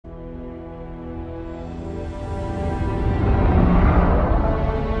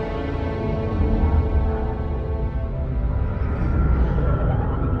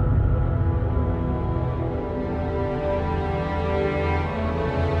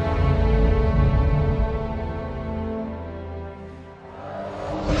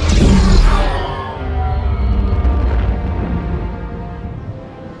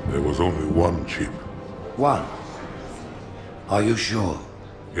One. Are you sure?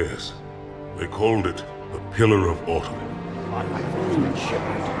 Yes. They called it the Pillar of Autumn.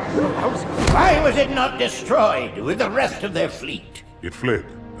 Why was it not destroyed with the rest of their fleet? It fled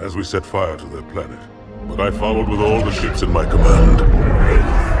as we set fire to their planet. But I followed with all the ships in my command.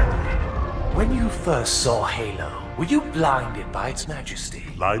 When you first saw Halo, were you blinded by its majesty?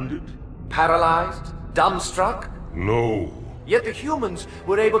 Blinded? Paralyzed? Dumbstruck? No. Yet the humans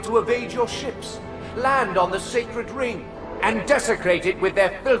were able to evade your ships, land on the sacred ring, and desecrate it with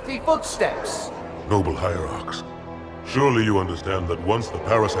their filthy footsteps. Noble hierarchs, surely you understand that once the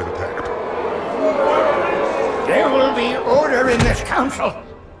parasite attacked... There will be order in this council.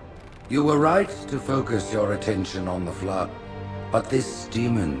 You were right to focus your attention on the Flood. But this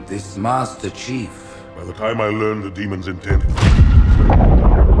demon, this Masterchief... By the time I learned the demon's intent,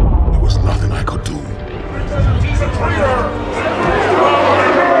 there was nothing I could do.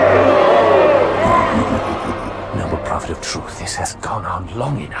 Noble prophet of truth, this has gone on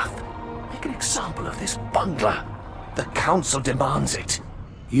long enough. Make an example of this bungler. The council demands it.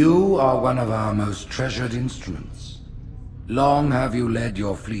 You are one of our most treasured instruments. Long have you led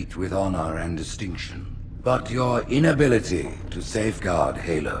your fleet with honor and distinction. But your inability to safeguard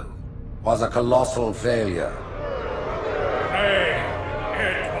Halo was a colossal failure.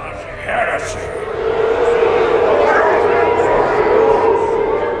 It was heresy.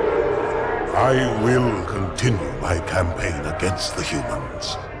 I will continue my campaign against the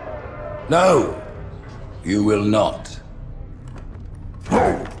humans. No, you will not.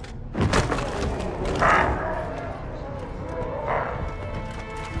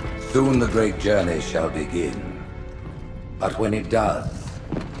 Soon the great journey shall begin. But when it does,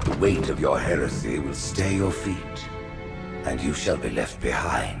 the weight of your heresy will stay your feet, and you shall be left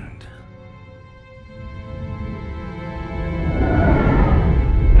behind.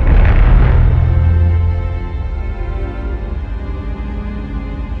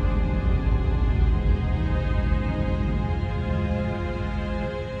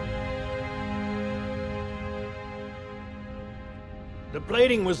 The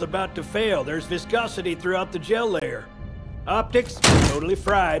plating was about to fail. There's viscosity throughout the gel layer. Optics, totally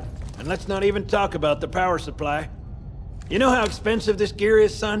fried. And let's not even talk about the power supply. You know how expensive this gear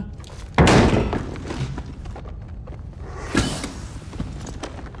is, son?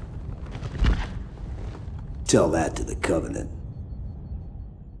 Tell that to the Covenant.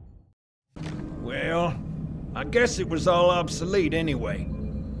 Well, I guess it was all obsolete anyway.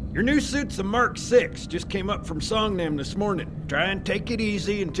 Your new suit's a Mark 6, just came up from Songnam this morning. Try and take it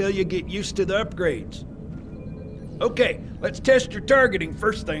easy until you get used to the upgrades. Okay, let's test your targeting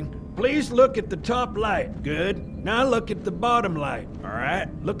first thing. Please look at the top light. Good. Now look at the bottom light. All right,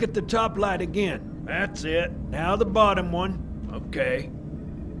 look at the top light again. That's it. Now the bottom one. Okay.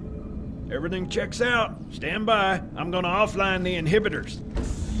 Everything checks out. Stand by. I'm gonna offline the inhibitors.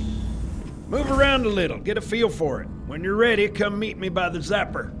 Move around a little, get a feel for it. When you're ready, come meet me by the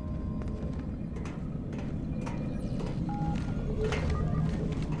zapper.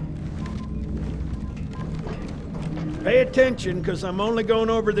 Pay attention, because I'm only going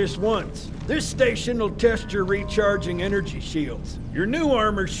over this once. This station will test your recharging energy shields. Your new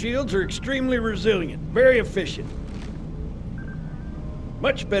armor shields are extremely resilient, very efficient.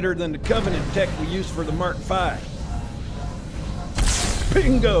 Much better than the Covenant tech we use for the Mark 5.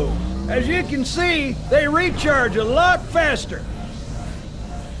 Bingo! As you can see, they recharge a lot faster.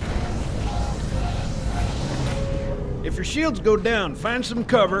 If your shields go down, find some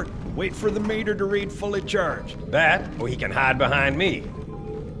cover. Wait for the meter to read fully charged. That, or he can hide behind me.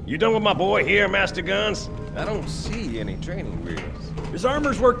 You done with my boy here, Master Guns? I don't see any training wheels. His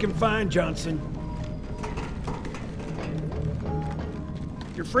armor's working fine, Johnson.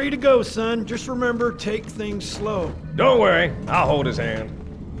 You're free to go, son. Just remember, take things slow. Don't worry, I'll hold his hand.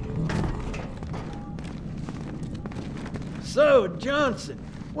 So, Johnson,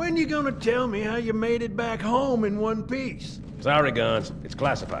 when you gonna tell me how you made it back home in one piece? Sorry, Guns. It's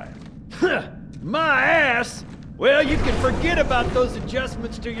classified. My ass! Well, you can forget about those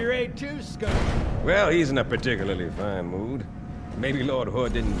adjustments to your A2 scope. Well, he's in a particularly fine mood. Maybe Lord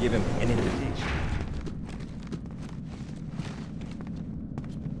Hood didn't give him an invitation.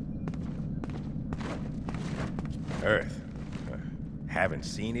 Earth. Haven't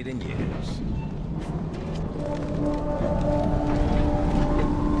seen it in years.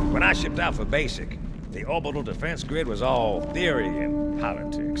 When I shipped out for basic, the orbital defense grid was all theory and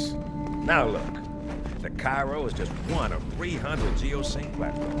politics. Now look, the Cairo is just one of 300 geosync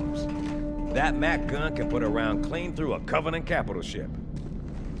platforms. That Mac gun can put a round clean through a Covenant capital ship.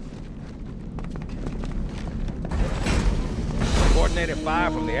 Coordinated fire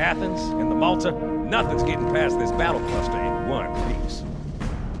from the Athens and the Malta, Nothing's getting past this battle cluster in one piece.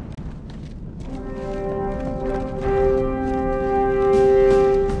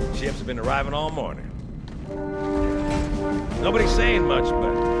 Ships have been arriving all morning. Nobody's saying much,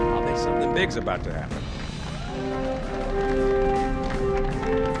 but I think something big's about to happen.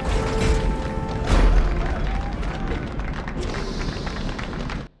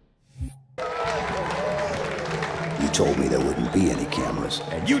 You told me there wouldn't be any cameras.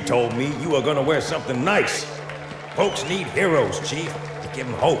 And you told me you were gonna wear something nice. Folks need heroes, Chief, to give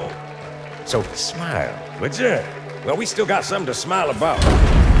them hope. So smile, would you? Well, we still got something to smile about.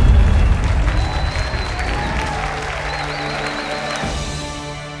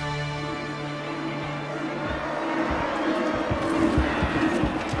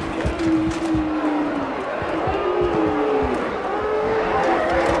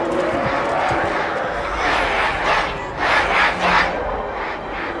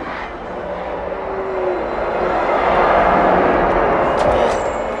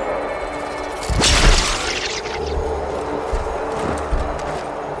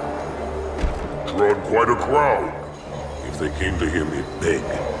 Quite a crowd. If they came to hear me beg,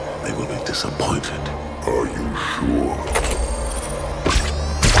 they will be disappointed. Are you sure?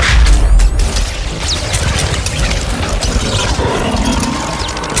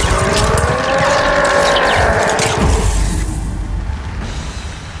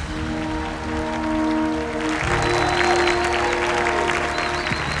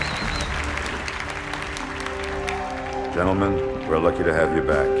 Gentlemen, we're lucky to have you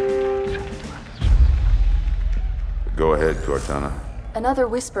back. Go ahead, Cortana. Another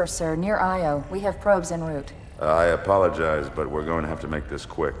whisper, sir, near Io. We have probes en route. I apologize, but we're going to have to make this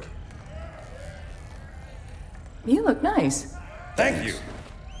quick. You look nice. Thank you.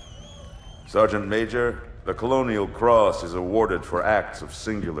 Sergeant Major, the Colonial Cross is awarded for acts of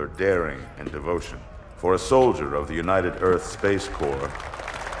singular daring and devotion. For a soldier of the United Earth Space Corps.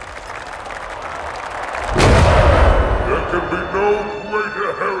 There can be no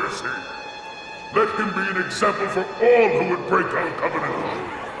greater heresy. Let him be an example for all who would break our covenant.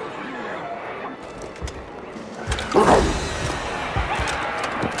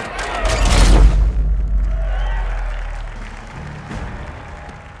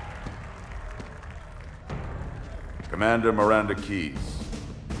 Commander Miranda Keyes,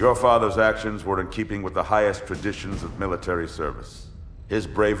 your father's actions were in keeping with the highest traditions of military service. His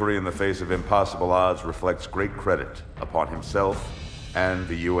bravery in the face of impossible odds reflects great credit upon himself and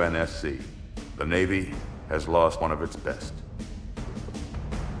the UNSC. The Navy has lost one of its best.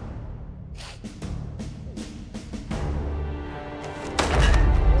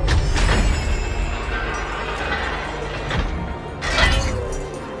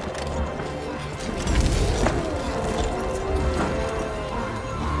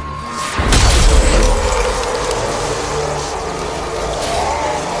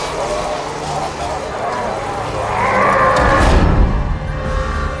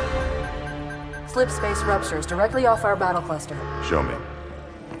 Slip space ruptures directly off our battle cluster. Show me.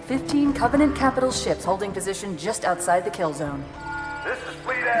 15 Covenant capital ships holding position just outside the kill zone. This is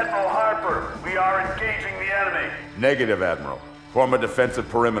Fleet Admiral Harper. We are engaging the enemy. Negative, Admiral. Form a defensive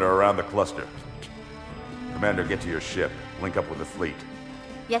perimeter around the cluster. Commander, get to your ship. Link up with the fleet.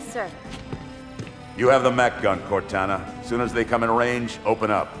 Yes, sir. You have the mech gun, Cortana. As soon as they come in range, open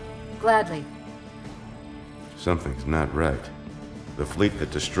up. Gladly. Something's not right. The fleet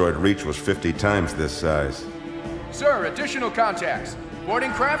that destroyed Reach was 50 times this size. Sir, additional contacts.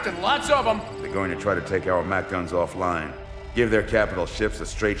 Boarding craft and lots of them. They're going to try to take our mech guns offline. Give their capital ships a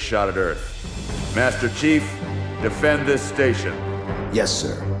straight shot at Earth. Master Chief, defend this station. Yes,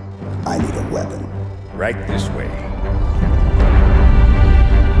 sir. I need a weapon. Right this way.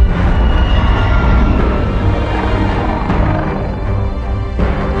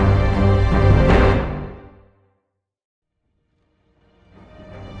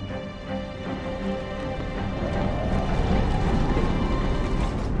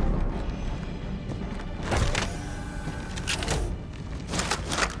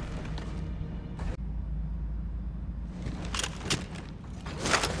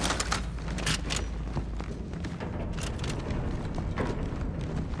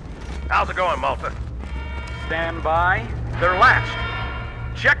 How's it going, Malta? Stand by. They're latched.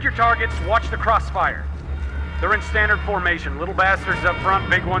 Check your targets, watch the crossfire. They're in standard formation. Little bastards up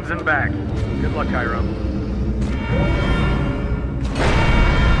front, big ones in back. Good luck, Cairo.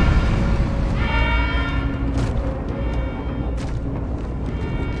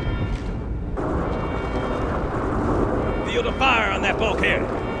 Field of fire on that bulkhead.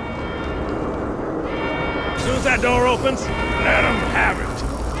 As soon as that door opens, let them have it.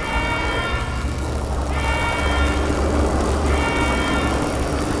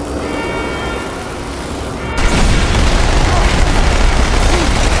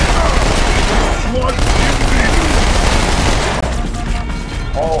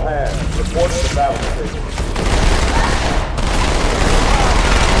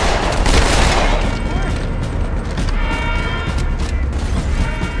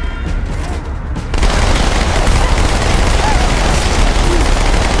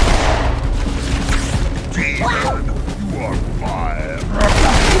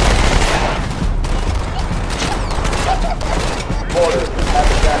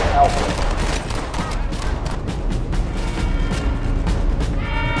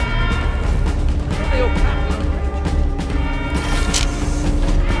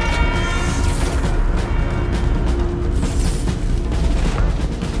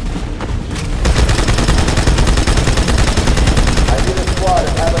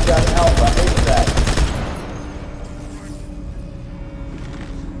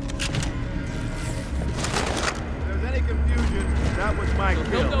 my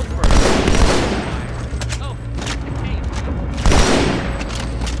He'll kill. go first. Oh, hey.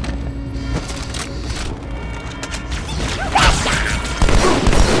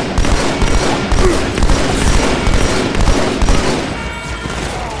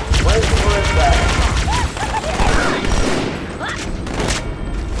 Wait for it back.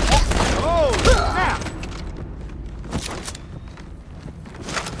 Oh, snap!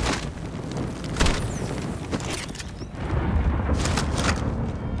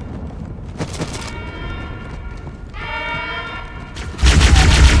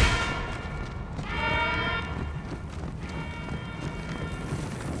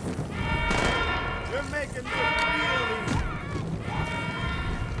 They're making this real easy.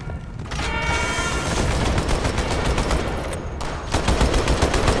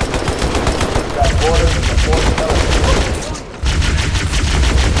 Got orders in the fourth element.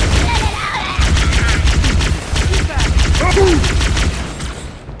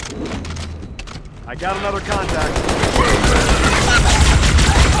 I got another contact.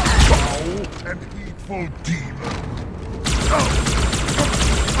 Oh, an evil demon.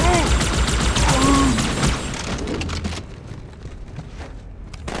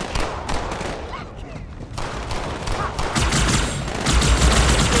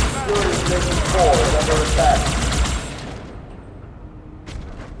 Security Station 4 is under attack.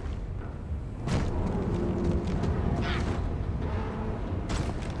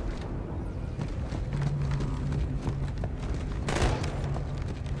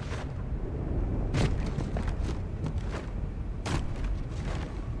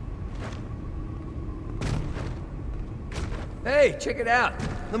 Hey, check it out.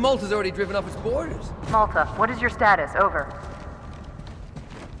 The Malta's already driven off its borders. Malta, what is your status? Over.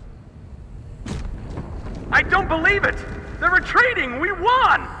 I don't believe it! They're retreating! We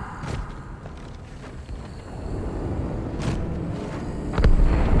won!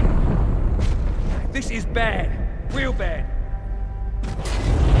 This is bad. Real bad.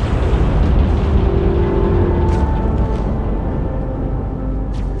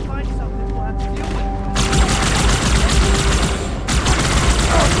 Find something we'll have to deal with.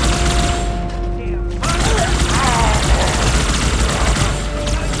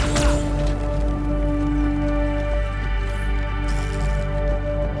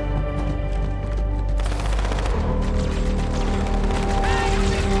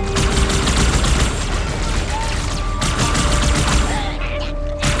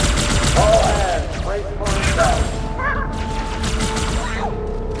 All hands, brace for impact.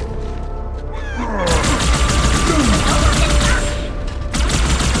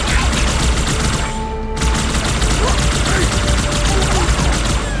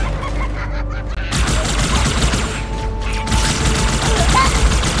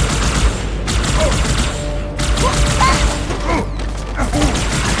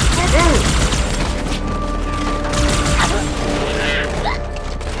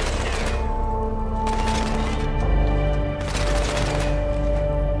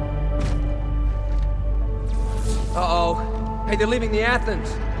 Uh-oh. Hey, they're leaving the Athens.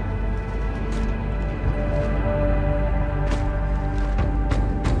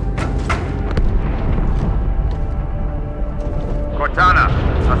 Cortana,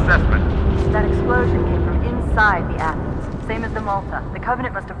 assessment. That explosion came from inside the Athens, same as the Malta. The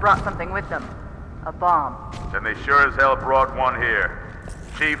Covenant must have brought something with them. A bomb. Then they sure as hell brought one here.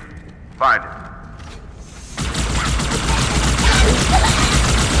 Chief, find it.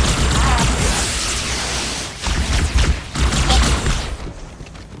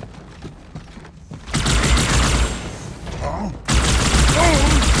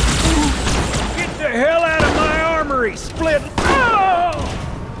 Get the hell out of my armory, Split! Oh!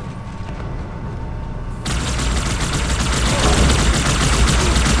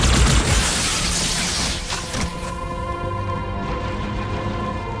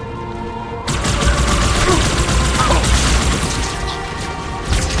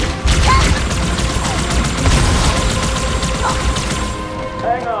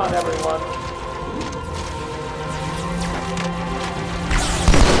 Hang on, everyone.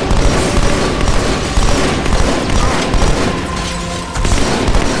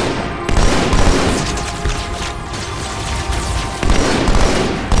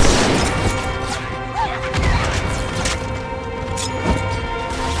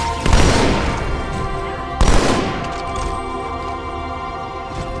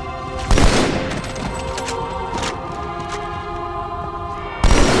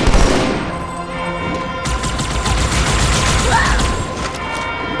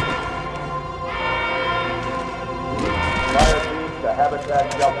 Fire team to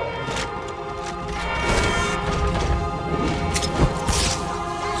Habitat Delta.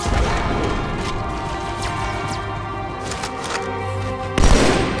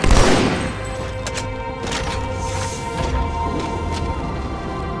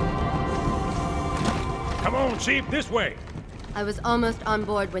 on, Chief, this way. I was almost on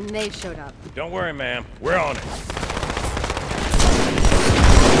board when they showed up. Don't worry, ma'am. We're on it.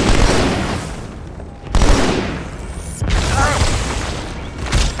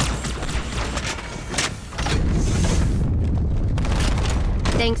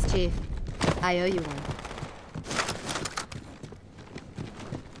 Thanks, Chief. I owe you one.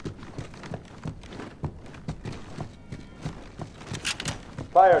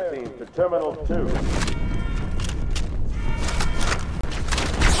 Fire team to Terminal 2.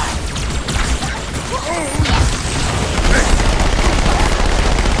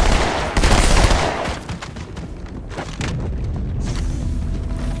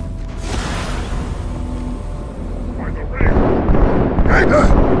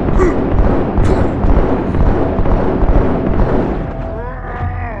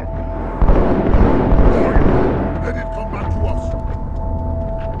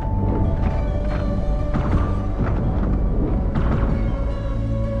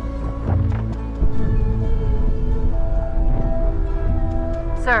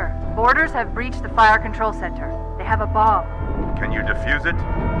 Have breached the fire control center. They have a bomb. Can you defuse it?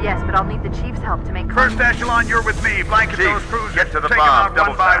 Yes, but I'll need the Chief's help to make First echelon, you're with me. Blanket those cruisers. Get to the bomb,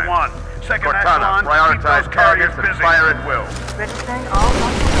 double by one. Second Cortana, echelon, prioritize keep those carriers targets and busy. fire at will. Registering all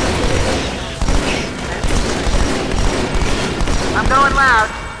I'm going loud.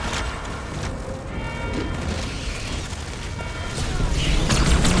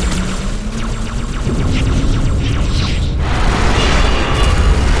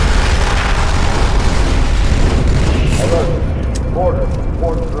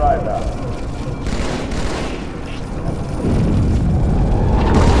 Port drive out.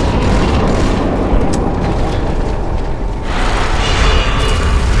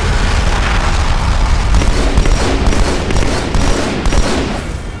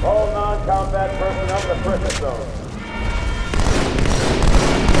 All non-combat personnel to prison zone.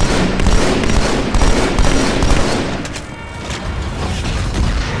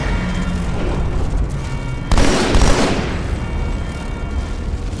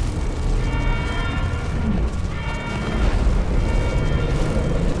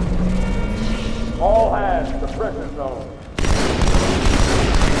 All hands to prison zone.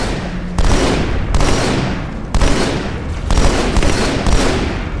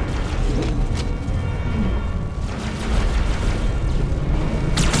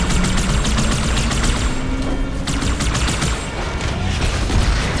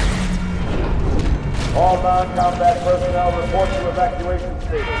 All non-combat personnel report to evacuation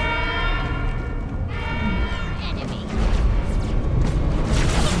station.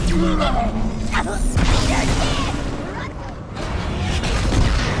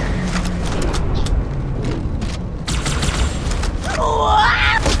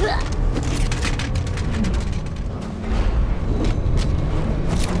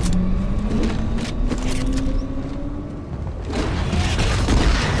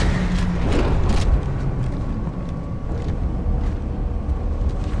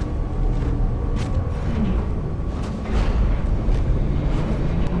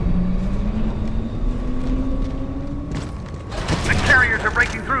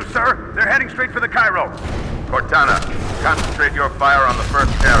 Sir, they're heading straight for the Cairo. Cortana, concentrate your fire on the first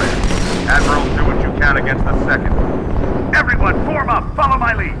carrier. Admiral, do what you can against the second. Everyone, form up! Follow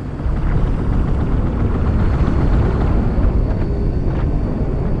my lead!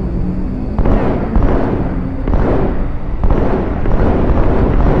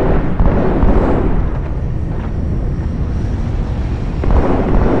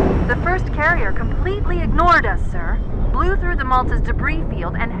 The first carrier completely ignored us, sir. Blew through the Malta's debris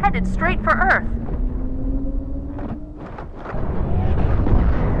field and headed straight for Earth.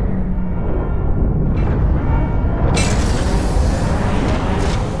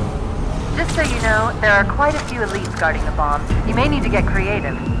 Just so you know, there are quite a few elites guarding the bomb. You may need to get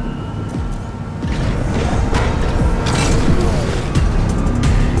creative.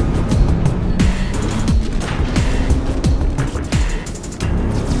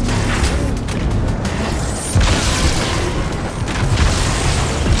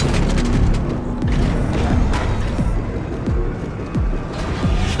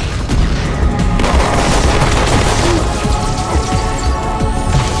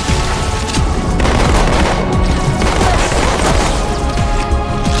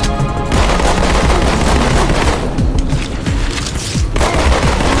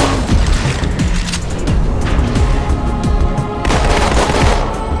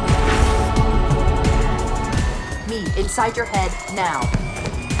 Inside your head, now.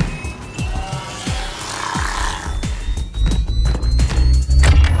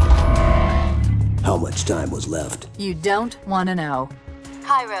 How much time was left? You don't want to know.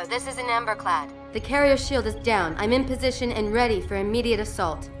 Cairo, this is an Emberclad. The carrier shield is down. I'm in position and ready for immediate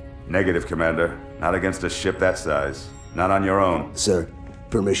assault. Negative, Commander. Not against a ship that size. Not on your own. Sir,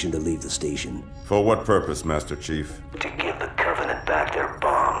 permission to leave the station. For what purpose, Master Chief? To give the Covenant back their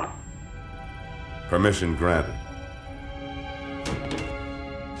bomb. Permission granted.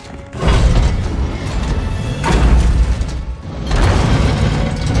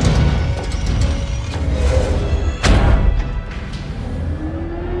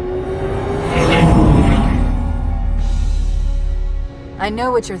 I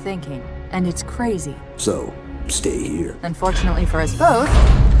know what you're thinking, and it's crazy. So, stay here. Unfortunately for us both,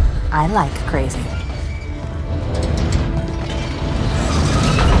 I like crazy.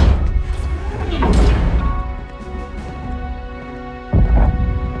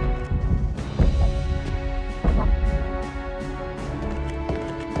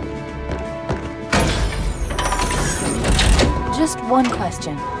 Just one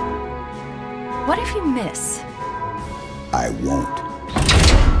question. What if you miss? I won't.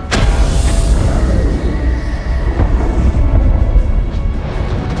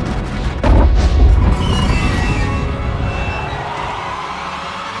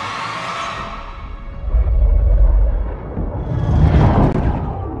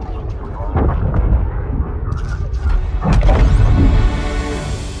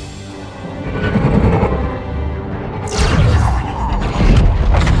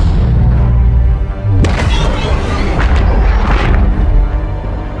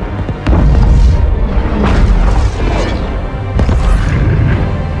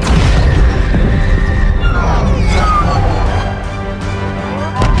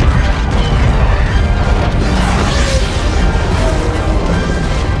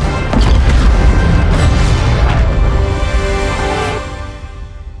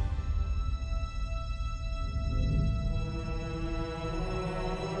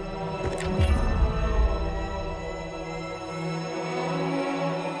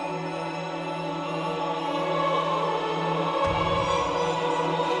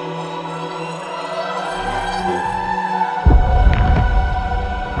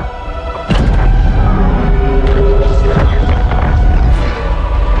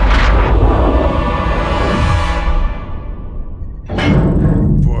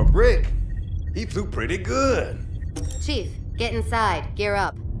 Pretty good. Chief, get inside. Gear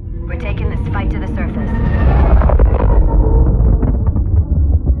up. We're taking this fight to the